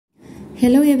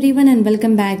Hello everyone and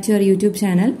welcome back to our YouTube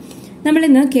channel. നമ്മൾ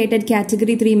ഇന്ന് KTET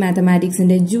Category 3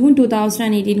 Mathematicsന്റെ June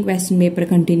 2018 question paper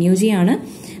continue ചെയ്യാണ്.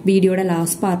 വീഡിയോയുടെ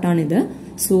last പാർട്ടാണിത്.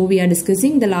 So we are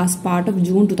discussing the last part of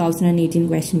June 2018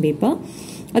 question paper.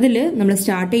 അതിൽ നമ്മൾ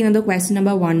start ചെയ്യുന്നത് question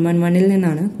number 111 ൽ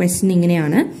നിന്നാണ്. Question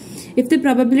ഇങ്ങനെയാണ്. If the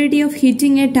probability of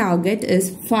hitting a target is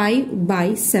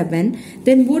 5/7,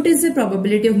 then what is the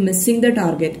probability of missing the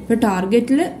target? For target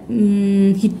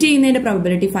hit ചെയ്യുന്നതിന്റെ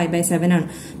probability 5/7 ആണ്.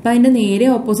 അപ്പോൾ അതിന്റെ നേരെ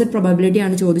ഓപ്പോസിറ്റ് പ്രോബബിലിറ്റി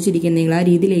ആണ് ചോദിച്ചിരിക്കുന്നത്. നിങ്ങൾ ആ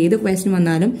രീതിയിൽ ഏത് ക്വസ്റ്റ്യൻ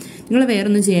വന്നാലും നിങ്ങൾ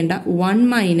വേറൊന്നും ചെയ്യേണ്ട, 1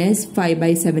 -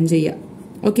 5/7 ചെയ്യുക.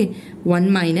 ഓക്കെ, 1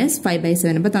 -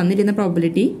 5/7. അപ്പോൾ തന്നിരുന്ന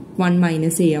പ്രോബബിലിറ്റി 1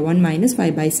 മൈനസ് ചെയ്യുക. 1 -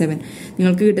 5/7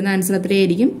 നിങ്ങൾക്ക് കിട്ടുന്ന ആൻസർ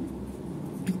എത്രയായിരിക്കും?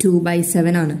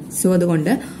 2/7 ആണ്. സോ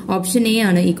അതുകൊണ്ട് ഓപ്ഷൻ എ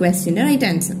ആണ് ഈ ക്വസ്റ്റ്യന്റെ right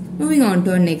answer. Moving on to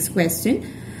our next question.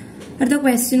 അടുത്ത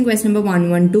ക്വസ്റ്റ്യൻ നമ്പർ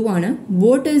 112 ആണ്.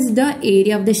 What is the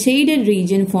area of the shaded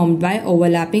region formed by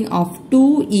overlapping of 2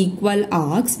 equal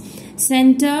arcs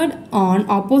centered on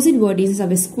opposite vertices of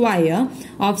a square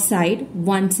of side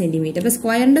 1 cm. അപ്പോൾ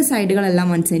സ്ക്വയറിന്റെ സൈഡുകളെല്ലാം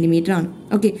 1 cm ആണ്.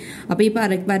 Okay, അപ്പോൾ ഈ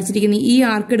വരച്ചിരിക്കുന്ന ഈ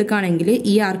ആർക്ക് എടുക്കുകയാണെങ്കിൽ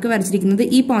ഈ ആർക്ക് വരച്ചിരിക്കുന്നത്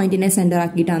ഈ പോയിന്റിനെ സെന്റർ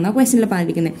ആക്കിയിട്ടാണ് ആ ക്വസ്റ്റ്യനിൽ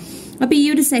പറഞ്ഞിരിക്കുന്നത്. അപ്പോൾ ഈ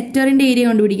ഒരു സെക്ടറിന്റെ ഏരിയ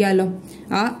കണ്ടുപിടിക്കാമല്ലോ.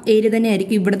 ആ ഏരിയ തന്നെ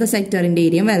ആയിരിക്കും ഇവിടുത്തെ സെക്ടറിന്റെ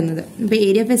ഏരിയ വരുന്നത്. അപ്പോൾ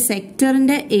ഏരിയ ഓഫ് എ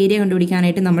സെക്ടറിന്റെ ഏരിയ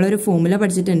കണ്ടുപിടിക്കാനായിട്ട് നമ്മളൊരു ഫോർമുല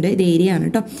പഠിച്ചിട്ടുണ്ട്. ഇത് ഏരിയ ആണ്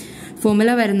കേട്ടോ. ഫോർമുല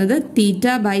വരുന്നത്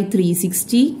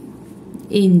θ/360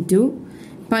 ഇൻറ്റു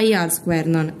πr²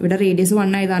 എന്നാണ്. ഇവിടെ റേഡിയസ്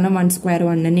 1 ആയത് കാരണം 1²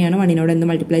 1 തന്നെയാണ്. 1നോട് എന്ത്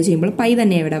മൾട്ടിപ്ലൈ ചെയ്യുമ്പോൾ π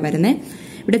തന്നെയാണ് ഇവിടെ വരുന്നത്.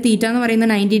 ഇവിടെ തീറ്റ എന്ന്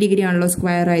പറയുന്നത് 90 ഡിഗ്രി ആണല്ലോ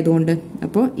സ്ക്വയർ ആയതുകൊണ്ട്.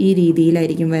 അപ്പോൾ ഈ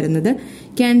രീതിയിലായിരിക്കും വരുന്നത്.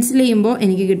 ക്യാൻസൽ ചെയ്യുമ്പോൾ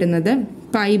എനിക്ക് കിട്ടുന്നത്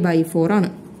π/4 ആണ്.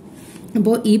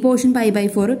 അപ്പോൾ ഈ പോർഷൻ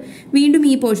π/4, വീണ്ടും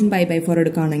ഈ പോർഷൻ π/4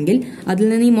 എടുക്കുകയാണെങ്കിൽ അതിൽ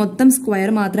നിന്ന് ഈ മൊത്തം സ്ക്വയർ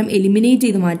മാത്രം എലിമിനേറ്റ്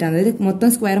ചെയ്ത് മാറ്റാം. അതായത് മൊത്തം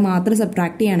സ്ക്വയർ മാത്രം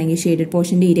സബ്ട്രാക്ട് ചെയ്യുകയാണെങ്കിൽ ഷെയ്ഡഡ്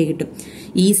പോർഷന്റെ ഏരിയ കിട്ടും.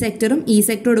 ഈ സെക്ടറും ഈ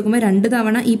സെക്ടറും എടുക്കുമ്പോൾ 2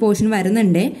 തവണ ഈ പോർഷൻ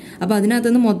വരുന്നുണ്ട്. അപ്പോൾ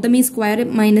അതിനകത്തുനിന്ന് മൊത്തം ഈ സ്ക്വയർ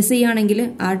മൈനസ് ചെയ്യുകയാണെങ്കിൽ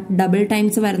ആ ഡബിൾ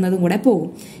ടൈംസ് വരുന്നതും കൂടെ പോകും.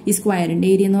 ഈ സ്ക്വയറിന്റെ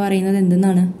ഏരിയ എന്ന് പറയുന്നത്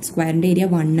എന്തെന്നാണ്? സ്ക്വയറിന്റെ ഏരിയ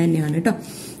 1 തന്നെയാണ് കേട്ടോ.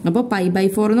 അപ്പോൾ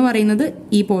π/4 എന്ന് പറയുന്നത്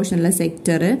ഈ പോർഷനിലെ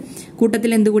സെക്ടർ കൂട്ടത്തിൽ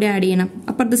എന്ത് കൂടി ആഡ് ചെയ്യണം?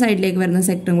 അപ്പുറത്തെ സൈഡിലേക്ക് വരുന്ന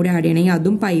സെക്ടറും കൂടി ആഡ് ചെയ്യണമെങ്കിൽ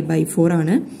അതും π/4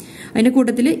 ആണ്. അതിന്റെ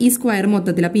കൂട്ടത്തിൽ ഈ സ്ക്വയർ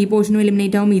മൊത്തത്തിൽ, അപ്പോൾ ഈ പോർഷനും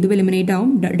എലിമിനേറ്റ് ആവും, ഇതും എലിമിനേറ്റ് ആവും.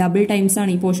 ഡബിൾ ടൈംസ് ആണ്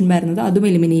ഈ പോർഷൻ വരുന്നത്, അതും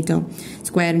എലിമിനേറ്റ് ആവും.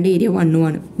 സ്ക്വയറിന്റെ ഏരിയ 1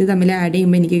 ആണ്. ഇത് തമ്മിൽ ആഡ്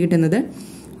ചെയ്യുമ്പോൾ എനിക്ക് കിട്ടുന്നത്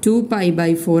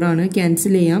 2π/4 ആണ്.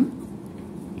 ക്യാൻസൽ ചെയ്യാം,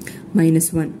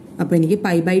 -1. അപ്പോൾ എനിക്ക്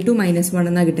π/2 -1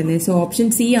 എന്നാണ് കിട്ടുന്നത്. സോ ഓപ്ഷൻ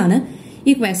സി ആണ്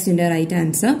ഈ ക്വസ്റ്റ്യന്റെ right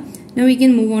answer. Now we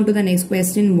can move on to the next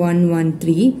question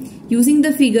 113. Using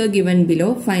the figure given below,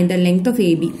 find the length of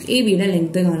AB. AB യുടെ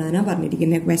ലെങ്ത് കാണാനാണ്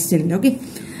പറഞ്ഞിരിക്കുന്ന ക്വസ്റ്റ്യനിൽ. ഓക്കെ,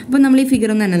 അപ്പോൾ നമ്മൾ ഈ ഫിഗർ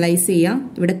ഒന്ന് അനലൈസ് ചെയ്യാം.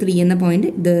 ഇവിടെ 3 എന്ന പോയിന്റ്,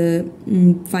 ഇത്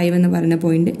 5 എന്ന് പറയുന്ന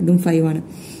പോയിന്റ്, ഇതും 5 ആണ്.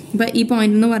 അപ്പോൾ ഈ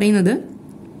പോയിന്റ് എന്ന് പറയുന്നത്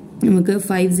നമുക്ക്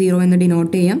 50 എന്ന്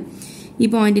ഡിനോട്ട് ചെയ്യാം. ഈ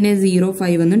പോയിന്റിനെ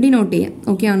 05 എന്ന് ഡിനോട്ട് ചെയ്യാം.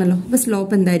 ഓക്കെ ആണല്ലോ. അപ്പോൾ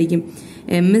സ്ലോപ്പ് എന്തായിരിക്കും?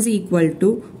 m is equal to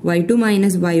y2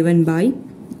 minus y1 by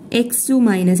x2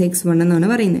 minus x1 എന്നാണ്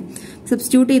പറയുന്നത്.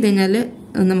 സബ്സ്റ്റിറ്റ്യൂട്ട് ചെയ്ത് കഴിഞ്ഞാൽ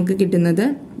നമുക്ക് കിട്ടുന്നത്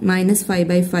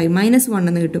 -5/5 -1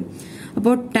 എന്ന് കിട്ടും.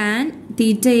 അപ്പോൾ ടാൻ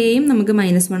തീറ്റയെയും നമുക്ക്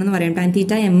 -1 എന്ന് പറയാം. ടാൻ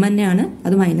തീറ്റ m തന്നെയാണ്,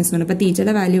 അത് -1. അപ്പോൾ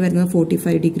തീറ്റയുടെ വാല്യൂ വരുന്നത്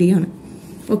 45 ഡിഗ്രി ആണ്.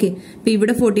 ഓക്കെ, അപ്പോൾ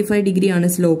ഇവിടെ 45 ഡിഗ്രി ആണ്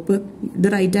സ്ലോപ്പ്. ഇത്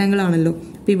റൈറ്റ് ആംഗിൾ ആണല്ലോ.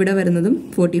 അപ്പോൾ ഇവിടെ വരുന്നതും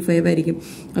 45 ആയിരിക്കും.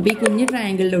 അപ്പോൾ ഈ കുഞ്ഞു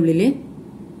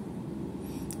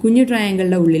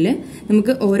ട്രയാങ്കിളിന്റെ ഉള്ളിൽ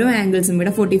നമുക്ക് ഓരോ ആംഗിൾസും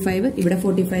ഇവിടെ 45, ഇവിടെ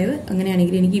 45,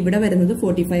 അങ്ങനെയാണെങ്കിൽ എനിക്ക് ഇവിടെ വരുന്നത്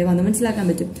 45 ആണെന്ന് മനസ്സിലാക്കാൻ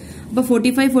പറ്റും. അപ്പോൾ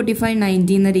 45,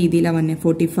 90 എന്ന രീതിയിലാണ് വന്നത്.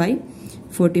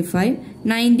 45,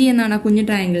 90 എന്നാണ് ആ കുഞ്ഞു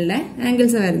ട്രയാങ്കിളിന്റെ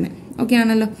ആംഗിൾസ് വരുന്നത്. ഓക്കെ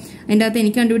ആണല്ലോ. അതിൻ്റെ അകത്ത്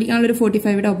എനിക്ക് കണ്ടുപിടിക്കാനുള്ളൊരു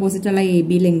 45യുടെ ഓപ്പോസിറ്റ് ഉള്ള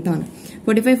AB ലെങ്ത് ആണ്.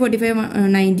 45,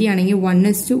 90 ആണെങ്കിൽ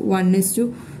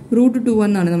 1:1/√2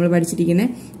 എന്നാണ് നമ്മൾ പഠിച്ചിരിക്കുന്നത്.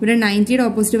 ഇവിടെ 90യുടെ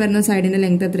ഓപ്പോസിറ്റ് വരുന്ന സൈഡിന്റെ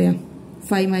ലെങ്ത് എത്രയാണ്?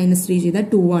 5 - 3 ചെയ്താൽ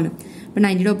 2 ആണ്. അപ്പോൾ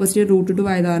 90യുടെ ഓപ്പോസിറ്റ് √2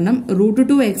 ആയത് കാരണം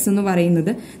 √2x എന്ന്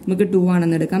പറയുന്നത് നമുക്ക് 2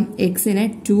 ആണെന്ന് എടുക്കാം. എക്സിനെ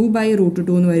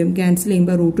 2/√2 എന്ന് വരും. ക്യാൻസൽ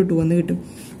ചെയ്യുമ്പോൾ √2 എന്ന് കിട്ടും.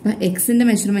 അപ്പോൾ എക്സിന്റെ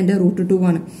മെഷർമെന്റ് √2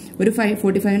 ആണ്. ഒരു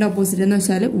 45ന്റെ ഓപ്പോസിറ്റ് എന്ന്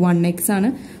വെച്ചാൽ 1x ആണ്.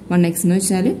 1x എന്ന്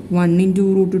വെച്ചാൽ 1 ×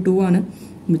 √2 ആണ്,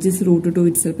 വിച്ച് ഇസ് √2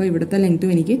 itself. അപ്പോൾ ഇവിടുത്തെ ലെങ്ത്തും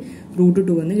എനിക്ക്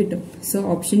 √2 എന്ന് കിട്ടും. സോ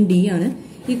ഓപ്ഷൻ ഡി ആണ്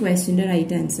ഈ ക്വസ്റ്റ്യന്റെ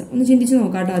റൈറ്റ് ആൻസർ. ഒന്ന് ചിന്തിച്ച്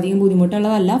നോക്കാട്ടോ, അധികം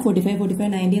ബുദ്ധിമുട്ടുള്ളതല്ല. 45,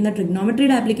 90 എന്ന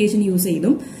ട്രിഗ്നോമെട്രിയുടെ ആപ്ലിക്കേഷൻ യൂസ്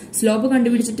ചെയ്തും സ്ലോപ്പ്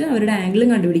കണ്ടുപിടിച്ചിട്ട് അവരുടെ ആംഗിളും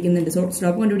കണ്ടുപിടിക്കുന്നുണ്ട്. സോ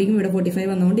സ്ലോപ്പ് കണ്ടുപിടിക്കും. ഇവിടെ 45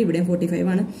 വന്നതുകൊണ്ട് ഇവിടെയും 45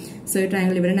 ആണ്. സോ ഈ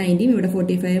ട്രയാങ്കിൾ ഇവിടെ 90യും ഇവിടെ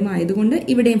 45 ആയതുകൊണ്ട്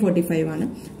ഇവിടെയും 45 ആണ്.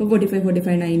 അപ്പോൾ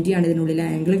 45, 90 ആണ് ഇതിനുള്ളിൽ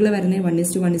ആംഗിളുകൾ വരുന്നത്.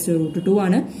 1:1/√2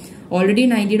 ആണ്. ഓൾറെഡി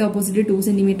 90യുടെ ഓപ്പോസിറ്റ് 2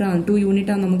 സെന്റിമീറ്റർ ആണ്, 2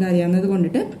 യൂണിറ്റ് ആണ് നമുക്ക് അറിയാവുന്നത്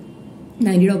കൊണ്ടിട്ട്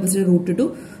 90യുടെ ഓപ്പോസിറ്റ്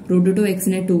 √2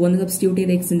 എക്സിനെ 2 എന്ന് സബ്സ്റ്റിറ്റ്യൂട്ട്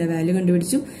ചെയ്ത് എക്സിന്റെ വാല്യൂ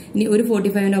കണ്ടുപിടിച്ചു. ഇനി ഒരു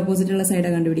 45ന്റെ ഓപ്പോസിറ്റ് ഉള്ള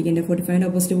സൈഡാണ് കണ്ടുപിടിക്കേണ്ടത്. 45ന്റെ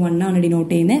ഓപ്പോസിറ്റ് 1 ആണ്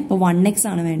ഡിനോട്ട് ചെയ്യുന്നത്. അപ്പോൾ 1x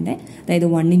ആണ് വേണ്ടത്. അതായത്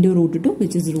 1 × √2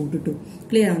 വിച്ച് ഇസ് √2.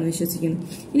 ക്ലിയർ ആണെന്ന് വിശ്വസിക്കുന്നു.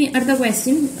 ഇനി അടുത്ത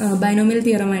ക്വസ്റ്റ്യൻ ബൈനോമിയൽ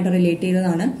തിയറമായിട്ട് റിലേറ്റ്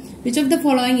ചെയ്തതാണ്. Which of the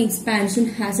following expansion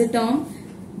has A term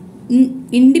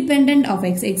independent of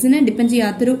X, എക്സിനെ depend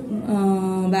ചെയ്യാത്തൊരു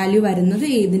വാല്യൂ വരുന്നത്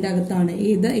ഏതിന്റെ അകത്താണ്,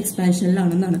 ഏത്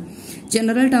എക്സ്പാൻഷനിലാണെന്നാണ്.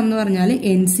 ജനറൽ ടേം എന്ന് പറഞ്ഞാൽ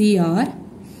NCR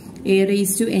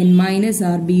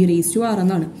a⁻n−r b⁻r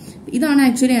എന്നാണ്. ഇതാണ്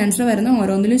ആക്ച്വലി ആൻസർ വരുന്നത്.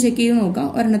 ഓരോന്നിലും ചെക്ക് ചെയ്ത് നോക്കാം,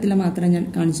 ഒരെണ്ണത്തിൽ മാത്രം ഞാൻ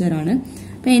കാണിച്ചു തരാണ്.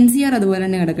 അപ്പൊ NCR അതുപോലെ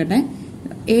തന്നെ കിടക്കട്ടെ.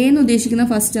 എ എന്ന് ഉദ്ദേശിക്കുന്ന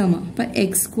ഫസ്റ്റ് ടേം, അപ്പൊ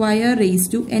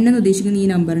x² n എന്ന് ഉദ്ദേശിക്കുന്ന ഈ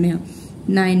നമ്പറിനെയാണ്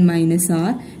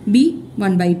 9−r, b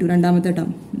 1/2 രണ്ടാമത്തെ ടേം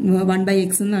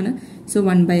 1/x എന്നാണ്. So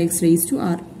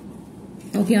 1/x⁻r.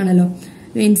 ഓക്കെ ആണല്ലോ.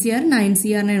 NCR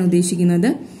 9CR ആണ് ഉദ്ദേശിക്കുന്നത്.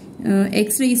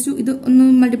 x⁻, ഇത് ഒന്ന്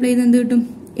മൾട്ടിപ്ലൈ ചെയ്ത് എന്ത് കിട്ടും,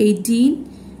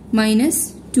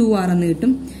 18−2r എന്ന്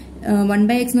കിട്ടും.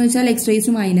 1/x എന്ന് വെച്ചാൽ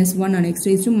x⁻−1 ആണ്,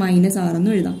 x⁻−r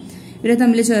എന്ന് എഴുതാം. ഇവരെ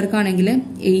തമ്മിൽ ചേർക്കുകയാണെങ്കിൽ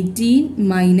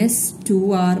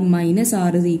 18−2r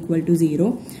 -r is equal to 0.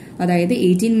 അതായത്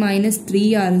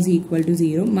 18−3r is equal to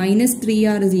 0.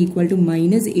 -3r is equal to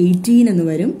 -18 എന്ന്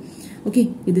വരും. ഓക്കെ,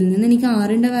 ഇതിൽ നിന്ന് എനിക്ക്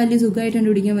ആറിന്റെ വാല്യൂ സുഖമായിട്ട്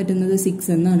കണ്ടുപിടിക്കാൻ പറ്റുന്നത് 6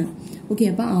 എന്നാണ്. ഓക്കെ,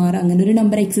 അപ്പൊ 6 അങ്ങനെ ഒരു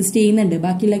നമ്പർ എക്സിസ്റ്റ് ചെയ്യുന്നുണ്ട്.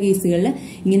 ബാക്കിയുള്ള കേസുകളിൽ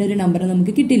ഇങ്ങനെ ഒരു നമ്പർ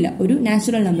നമുക്ക് കിട്ടില്ല, ഒരു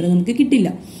നാച്ചുറൽ നമ്പർ നമുക്ക് കിട്ടില്ല.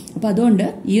 അപ്പൊ അതുകൊണ്ട്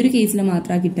ഈ ഒരു കേസിൽ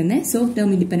മാത്രമാണ് കിട്ടുന്നത്. So term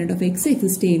independent of X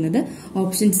exist ചെയ്യുന്നത്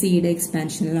ഓപ്ഷൻ സിയുടെ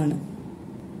എക്സ്പാൻഷനിലാണ്.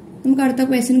 നമുക്ക് അടുത്ത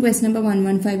ക്വസ്റ്റ്യൻ നമ്പർ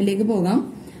 115ലേക്ക് പോകാം.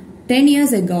 10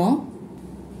 years ago,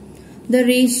 the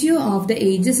ratio of the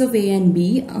ages of A and B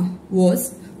was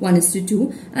 1:2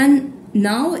 and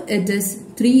now it is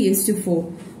 3:4.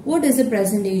 What is the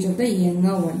present age of the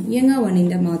younger one? Younger one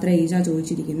ന്റെ മാത്രം age ആ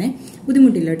ചോദിച്ചിരിക്കുന്നത്.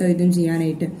 ബുദ്ധിമുട്ടില്ല കേട്ടോ ഇതും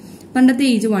ചെയ്യാനായിട്ട്. പണ്ടത്തെ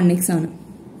ഏജ് 1x ആണ്.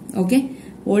 ഓക്കെ,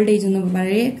 ഓൾഡ് ഏജ് എന്ന്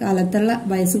പഴയ കാലത്തുള്ള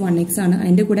വയസ്സ് 1x ആണ്.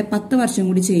 അതിന്റെ കൂടെ 10 വർഷം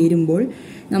കൂടി ചേരുമ്പോൾ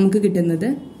നമുക്ക് കിട്ടുന്നത്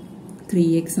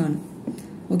 3x ആണ്.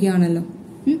 ഓക്കെ ആണല്ലോ.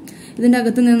 ഇതിന്റെ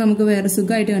അകത്ത് നിന്ന് നമുക്ക് വേറെ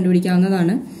സുഖമായിട്ട്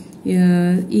കണ്ടുപിടിക്കാവുന്നതാണ്.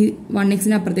 ഈ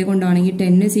 1xനെ അപ്പുറത്തേക്ക് കൊണ്ടാണെങ്കിൽ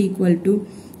 10 is equal to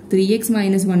 3x -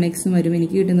 1x വരും.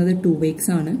 എനിക്ക് കിട്ടുന്നത് 2x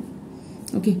ആണ്.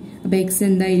 ഓക്കെ, അപ്പൊ x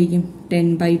എന്തായിരിക്കും,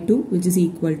 10/2 which is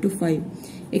equal to 5.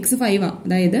 x 5 ആണ്,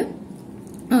 അതായത്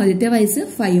ആദ്യത്തെ വയസ്സ്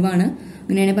 5 ആണ്.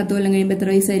 അങ്ങനെയാണെങ്കിൽ 10 കൊല്ലം കഴിയുമ്പോൾ എത്ര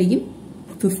വയസ്സായിരിക്കും,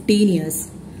 15 years.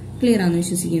 ക്ലിയർ ആണെന്ന്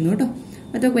വിശ്വസിക്കുന്നു കേട്ടോ.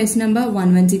 അടുത്ത ക്വസ്റ്റ്യൻ നമ്പർ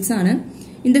 116 ആണ്.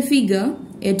 In the figure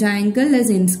a triangle is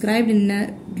inscribed in a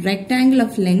rectangle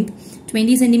of length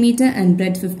 20 cm and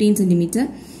breadth 15 cm.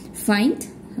 Find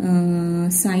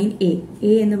sin A.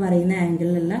 A എന്ന് പറയുന്ന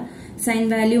ആംഗിളിലുള്ള സൈൻ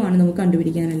വാല്യൂ ആണ് നമുക്ക്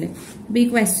കണ്ടുപിടിക്കാനല്ലേ. അപ്പൊ ഈ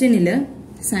ക്വസ്റ്റ്യനില്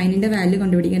സൈനിന്റെ വാല്യൂ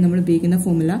കണ്ടുപിടിക്കാൻ നമ്മൾ ഉപയോഗിക്കുന്ന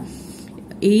ഫോർമുല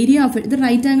ഏരിയ ഓഫ് ഇത്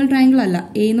റൈറ്റ് ആംഗിൾ ട്രയാംഗിൾ അല്ല.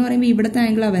 എ എന്ന് പറയുമ്പോൾ ഇവിടുത്തെ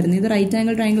ആംഗിളാണ് വരുന്നത്, ഇത് റൈറ്റ്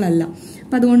ആംഗിൾ ട്രയാംഗിൾ അല്ല.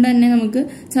 അപ്പൊ അതുകൊണ്ട് തന്നെ നമുക്ക്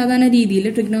സാധാരണ രീതിയിൽ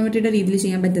ട്രിഗ്നോമെട്രിയുടെ രീതിയിൽ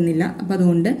ചെയ്യാൻ പറ്റുന്നില്ല. അപ്പൊ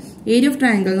അതുകൊണ്ട് ഏരിയ ഓഫ്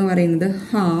ട്രയാംഗിൾ എന്ന് പറയുന്നത്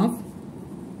half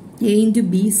A into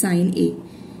B sin A.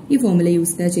 ഈ ഫോർമുല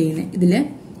യൂസ് ചെയ്യുന്നത്. ഇതില്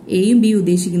എയും ബി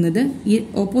ഉദ്ദേശിക്കുന്നത് ഈ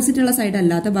ഓപ്പോസിറ്റ് ഉള്ള സൈഡ്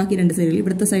അല്ലാത്ത ബാക്കി രണ്ട് സൈഡുകൾ,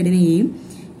 ഇവിടുത്തെ സൈഡിന് എയും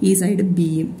ഈ സൈഡ്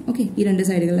ബിയും. ഓക്കെ, ഈ രണ്ട്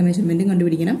സൈഡുകളുടെ മെഷർമെന്റും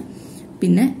കണ്ടുപിടിക്കണം.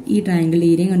 പിന്നെ ഈ ട്രയാംഗിൾ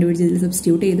ഏരിയയും കണ്ടുപിടിച്ച് ഇതിൽ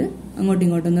സബ്സ്റ്റിറ്റ്യൂട്ട് ചെയ്ത് അങ്ങോട്ടും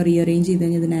ഇങ്ങോട്ടൊന്ന് റീഅറേഞ്ച് ചെയ്ത്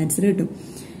കഴിഞ്ഞാൽ ഇതിന് ആൻസർ കിട്ടും.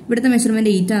 ഇവിടുത്തെ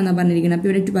മെഷർമെന്റ് 8 ആണെന്നാണ് പറഞ്ഞിരിക്കുന്നത്. അപ്പൊ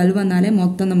ഇവിടെ 12 വന്നാലേ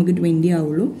മൊത്തം നമുക്ക് 20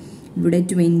 ആവുള്ളൂ. ഇവിടെ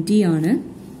 20 ആണ്.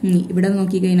 ഇവിടെ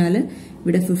നോക്കിക്കഴിഞ്ഞാൽ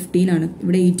ഇവിടെ 15 ആണ്.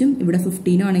 ഇവിടെ 8ഉം ഇവിടെ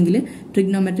 15ഉം ആണെങ്കിൽ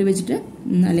ട്രിഗ്നോമെട്രി വെച്ചിട്ട്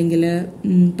അല്ലെങ്കിൽ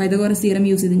പൈതഗോറസ് തിയറം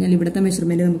യൂസ് ചെയ്ത് കഴിഞ്ഞാൽ ഇവിടുത്തെ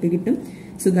മെഷർമെന്റ് നമുക്ക് കിട്ടും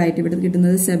സുഖമായിട്ട്. ഇവിടെ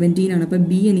കിട്ടുന്നത് 17 ആണ്. അപ്പൊ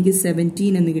ബി എനിക്ക്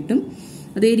 17 എന്ന് കിട്ടും.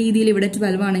 അതേ രീതിയിൽ ഇവിടെ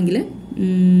 12 ആണെങ്കിൽ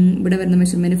ഇവിടെ വരുന്ന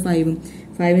മെഷർമെന്റ് 5ഉം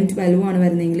 5ഉം 12ഉം ആണ്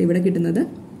വരുന്നതെങ്കിൽ ഇവിടെ കിട്ടുന്നത്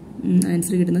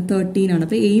ആൻസർ കിട്ടുന്നത് 13 ആണ്.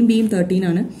 അപ്പൊ എയും ബിയും 13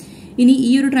 ആണ്. ഇനി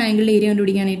ഈ ഒരു ട്രയാംഗിളിന്റെ ഏരിയ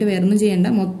കണ്ടുപിടിക്കാനായിട്ട് വേറൊന്നും ചെയ്യേണ്ട,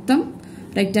 മൊത്തം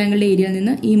റെക്ടാംഗിളിന്റെ ഏരിയയിൽ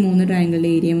നിന്ന് ഈ 3 ട്രയാംഗിളിന്റെ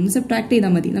ഏരിയ ഒന്ന് സബ്ട്രാക്ട്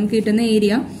ചെയ്താൽ മതി. നമുക്ക് കിട്ടുന്ന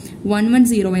ഏരിയ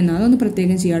 110 എന്നാണ്. അതൊന്ന്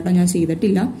പ്രത്യേകം ചെയ്യാട്ടോ, ഞാൻ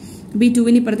ചെയ്തിട്ടില്ല. അപ്പൊ ഈ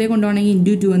 2ന് ഇപ്പുറത്തേക്ക് കൊണ്ടുപോകണമെങ്കിൽ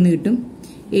ഇൻറ്റു 2 എന്ന് കിട്ടും.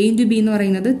 എ ഇൻറ്റു ബി എന്ന്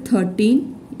പറയുന്നത് 13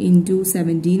 into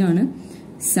 17 ആണ്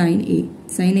സൈൻ എ.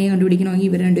 സൈൻ എ കണ്ടുപിടിക്കണമെങ്കിൽ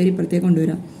ഇവർ രണ്ടുപേരും ഇപ്പുറത്തേക്ക്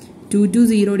കൊണ്ടുവരാം.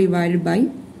 220 ഡിവൈഡഡ് ബൈ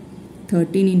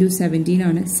 13 into 17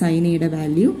 ആണ് സൈൻ എയുടെ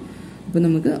വാല്യൂ. അപ്പൊ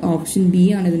നമുക്ക് ഓപ്ഷൻ ബി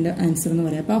ആണ് ഇതിന്റെ ആൻസർ എന്ന്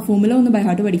പറയാം. അപ്പൊ ആ ഫോർമുല ഒന്ന് ബൈ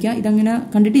ഹാർട്ട് പഠിക്കുക. ഇതങ്ങനെ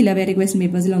കണ്ടിട്ടില്ല വേറെ ക്വസ്റ്റ്യൻ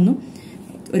പേപ്പേഴ്സിലൊന്നും.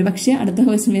 ഒരു പക്ഷേ അടുത്ത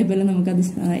ക്വസ്റ്റ്യൻ പേപ്പറിൽ നമുക്കത്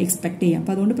എക്സ്പെക്ട് ചെയ്യാം.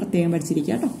 അപ്പൊ അതുകൊണ്ട് പ്രത്യേകം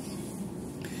പഠിച്ചിരിക്കുക കേട്ടോ.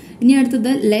 ഇനി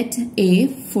അടുത്തത് let A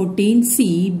 14c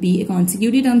be a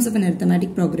consecutive terms of an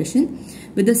arithmetic progression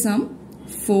with the sum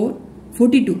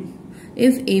 42.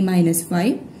 If a minus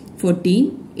 5, 14,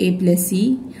 a plus c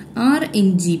are in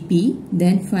GP,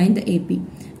 then find the AP.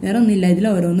 വേറെ ഒന്നുമില്ല, ഇതിൽ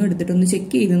ഓരോന്നും എടുത്തിട്ടൊന്ന്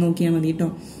ചെക്ക് ചെയ്ത് നോക്കിയാൽ മതി കേട്ടോ.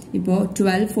 ഇപ്പോൾ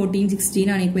 12, 14, 16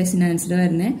 ആണ് ഈ ക്വസ്റ്റ്യൻ ആൻസർ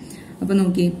വരുന്നത്. അപ്പോൾ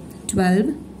നോക്കി 12,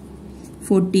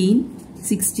 14,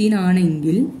 16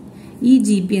 ആണെങ്കിൽ ഈ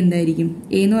GP എന്തായിരിക്കും?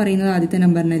 എ എന്ന് പറയുന്നത് ആദ്യത്തെ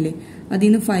നമ്പറിനല്ലേ, അതിൽ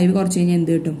നിന്ന് 5 കുറച്ച് കഴിഞ്ഞാൽ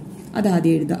എന്ത് കിട്ടും? അത്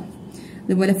ആദ്യം എഴുതാം.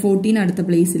 അതുപോലെ 14 അടുത്ത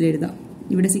പ്ലേസിൽ എഴുതാം.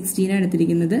 ഇവിടെ 16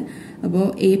 എടുത്തിരിക്കുന്നത്. അപ്പോൾ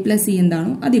എ പ്ലസ് സി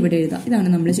എന്താണോ അത് ഇവിടെ എഴുതാം. ഇതാണ്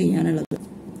നമ്മൾ ചെയ്യാനുള്ളത്.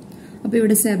 അപ്പോൾ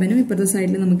ഇവിടെ 7ഉം ഇപ്പുറത്തെ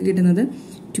സൈഡിൽ നമുക്ക് കിട്ടുന്നത്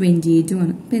 28ഉം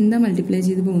ആണ്. അപ്പോൾ എന്താ മൾട്ടിപ്ലൈ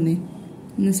ചെയ്ത് പോകുന്നത്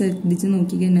ഒന്ന് ശ്രദ്ധിച്ച്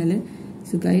നോക്കിക്കഴിഞ്ഞാൽ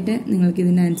സുഖമായിട്ട് നിങ്ങൾക്ക്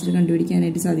ഇതിൻ്റെ ആൻസർ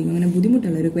കണ്ടുപിടിക്കാനായിട്ട് സാധിക്കും. അങ്ങനെ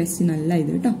ബുദ്ധിമുട്ടുള്ള ഒരു ക്വസ്റ്റ്യൻ അല്ല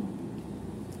ഇത് കേട്ടോ.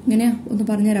 ഇങ്ങനെ ഒന്ന്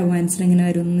പറഞ്ഞുതരാമോ ആൻസർ എങ്ങനെ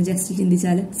വരും ഒന്ന് ജസ്റ്റ്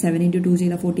ചിന്തിച്ചാൽ 7 into 2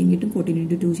 ചെയ്താൽ 14 കിട്ടും, 14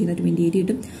 into 2 ചെയ്താൽ 28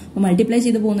 കിട്ടും. അപ്പോൾ മൾട്ടിപ്ലൈ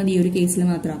ചെയ്ത് പോകുന്നത് ഈ ഒരു കേസിൽ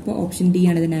മാത്രം. അപ്പോൾ ഓപ്ഷൻ ഡി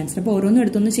ആണ് ഇതിന്റെ ആൻസർ. അപ്പോൾ ഓരോന്നും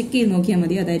എടുത്തൊന്ന് ചെക്ക് ചെയ്ത് നോക്കിയാൽ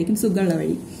മതി, അതായിരിക്കും സുഖമുള്ള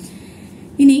വഴി.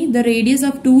 ഇനി the radius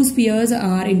of 2 spheres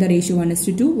are in the ratio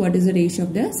 1:2. What is the ratio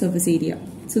of the surface area?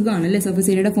 സുഖമാണ് അല്ലേ? സർഫസ്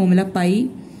ഏരിയയുടെ ഫോർമുല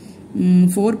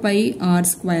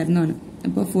 4πr² എന്നാണ്.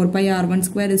 അപ്പോൾ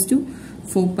 4πr1²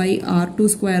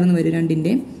 4πr2² എന്ന് വരും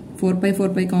രണ്ടിന്റെ.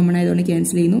 4π കോമൺ ആയതുകൊണ്ട്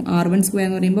ക്യാൻസൽ ചെയ്യുന്നു. r1²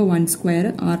 എന്ന് പറയുമ്പോൾ 1²,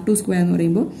 r2² എന്ന്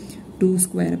പറയുമ്പോൾ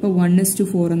 2². അപ്പോൾ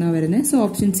 1:4 എന്നാണ് വരുന്നത്. സോ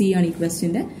ഓപ്ഷൻ സി ആണ് ഈ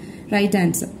ക്വസ്റ്റിന്റെ റൈറ്റ്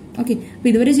ആൻസർ. ഓക്കെ, അപ്പോൾ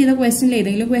ഇതുവരെ ചെയ്ത ക്വസ്റ്റിനിൽ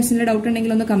ഏതെങ്കിലും ക്വസ്റ്റിനിൽ ഡൗട്ട്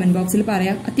ഉണ്ടെങ്കിൽ ഒന്ന് കമന്റ് ബോക്സിൽ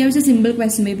പറയാം. അത്യാവശ്യം സിമ്പിൾ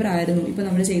ക്വസ്റ്റ്യൻ പേപ്പർ ആയിരുന്നു ഇപ്പോൾ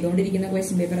നമ്മൾ ചെയ്തുകൊണ്ടിരിക്കുന്ന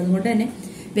ക്വസ്റ്റ്യൻ പേപ്പർ. അതുകൊണ്ട് തന്നെ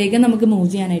വേഗം നമുക്ക് മൂവ്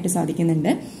ചെയ്യാനായിട്ട്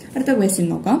സാധിക്കുന്നുണ്ട്. അടുത്ത ക്വസ്റ്റ്യൻ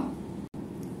നോക്കാം.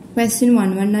 ക്വസ്റ്റ്യൻ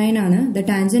 119 ആണ്. The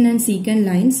tangent and secant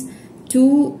lines to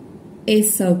A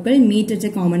circle meet at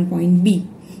A common point B.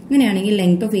 അങ്ങനെയാണെങ്കിൽ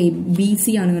ലെങ്ത് ഓഫ് ബി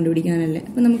സി ആണ് കണ്ടുപിടിക്കാനല്ലേ.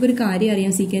 അപ്പൊ നമുക്കൊരു കാര്യം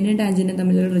അറിയാം, സീക്കന്റും ടാൻജന്റും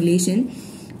തമ്മിലുള്ള relation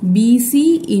B C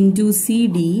into C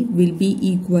D will be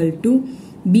equal to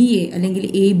B A അല്ലെങ്കിൽ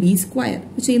A B square.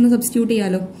 ചെയ്യുന്ന substitute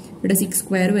ചെയ്യാലോ. ഇവിടെ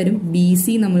 6² വരും. ബി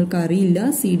സി നമ്മൾക്ക് അറിയില്ല,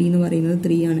 സി ഡി എന്ന് പറയുന്നത്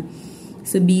 3 ആണ്.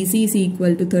 So B C is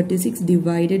equal to 36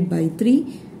 divided by 3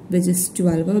 which is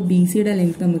 12. അപ്പോൾ ബി സിയുടെ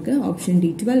ലെങ്ത് നമുക്ക് ഓപ്ഷൻ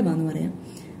ഡി 12 ആണെന്ന് പറയാം.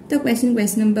 Question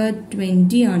number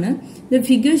 20 ആണ്. The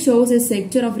figure shows a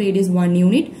sector of radius 1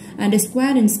 unit and a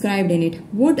square inscribed in it.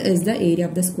 What is the area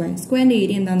of the square? സ്ക്വയറിന്റെ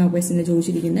area എന്താണെന്നാണ് ക്വസ്റ്റ്യനിൽ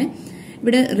ചോദിച്ചിരിക്കുന്നത്.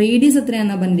 ഇവിടെ റേഡിയസ്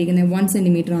എത്രയാണെന്നാണ് പറഞ്ഞിരിക്കുന്നത്? 1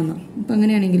 സെന്റിമീറ്റർ ആണ്. അപ്പൊ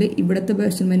അങ്ങനെയാണെങ്കിൽ ഇവിടുത്തെ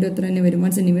മെഷർമെന്റ് എത്ര തന്നെ വരും?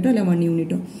 1 സെന്റിമീറ്റർ അല്ല 1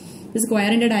 യൂണിറ്റോ?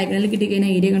 സ്ക്വയറിന്റെ ഡയഗ്രാമിൽ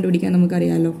കിട്ടിക്കഴിഞ്ഞാൽ ഏരിയ കണ്ടുപിടിക്കാൻ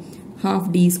നമുക്കറിയാമല്ലോ. ഹാഫ്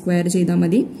ഡി സ്ക്വയർ ചെയ്താൽ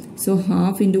മതി. So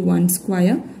half into 1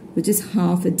 square which is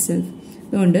half it self.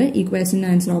 അതുകൊണ്ട് ഈ ക്വസ്റ്റ്യൻ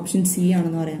ആൻസർ ഓപ്ഷൻ സി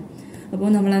ആണെന്ന് പറയാം. അപ്പോൾ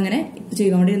നമ്മൾ അങ്ങനെ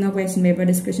ചെയ്തുകൊണ്ടിരുന്ന ക്വസ്റ്റ്യൻ പേപ്പർ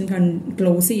ഡിസ്കഷൻ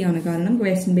ക്ലോസ് ചെയ്യാണ്. കാരണം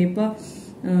ക്വസ്റ്റ്യൻ പേപ്പർ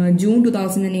ജൂൺ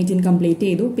 2018 കംപ്ലീറ്റ്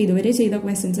ചെയ്തു. അപ്പോൾ ഇതുവരെ ചെയ്ത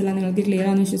ക്വസ്റ്റ്യൻസ് എല്ലാം നിങ്ങൾക്ക് ക്ലിയർ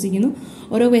ആണെന്ന് വിശ്വസിക്കുന്നു.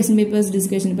 ഓരോ ക്വസ്റ്റ്യൻ പേപ്പേഴ്സ്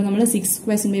ഡിസ്കഷൻ ഇപ്പോൾ നമ്മൾ 6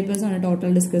 ക്വസ്റ്റ്യൻ പേപ്പേഴ്സ് ആണ്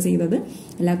ടോട്ടൽ ഡിസ്കസ് ചെയ്തത്.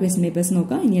 എല്ലാ ക്വസ്റ്റ്യൻ പേപ്പേഴ്സ്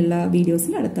നോക്കാം. ഇനി എല്ലാ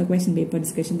വീഡിയോസിൽ അടുത്ത ക്വസ്റ്റ്യൻ പേപ്പർ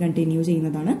ഡിസ്കഷൻ കണ്ടിന്യൂ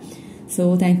ചെയ്യുന്നതാണ്. So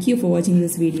thank you for watching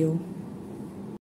this video.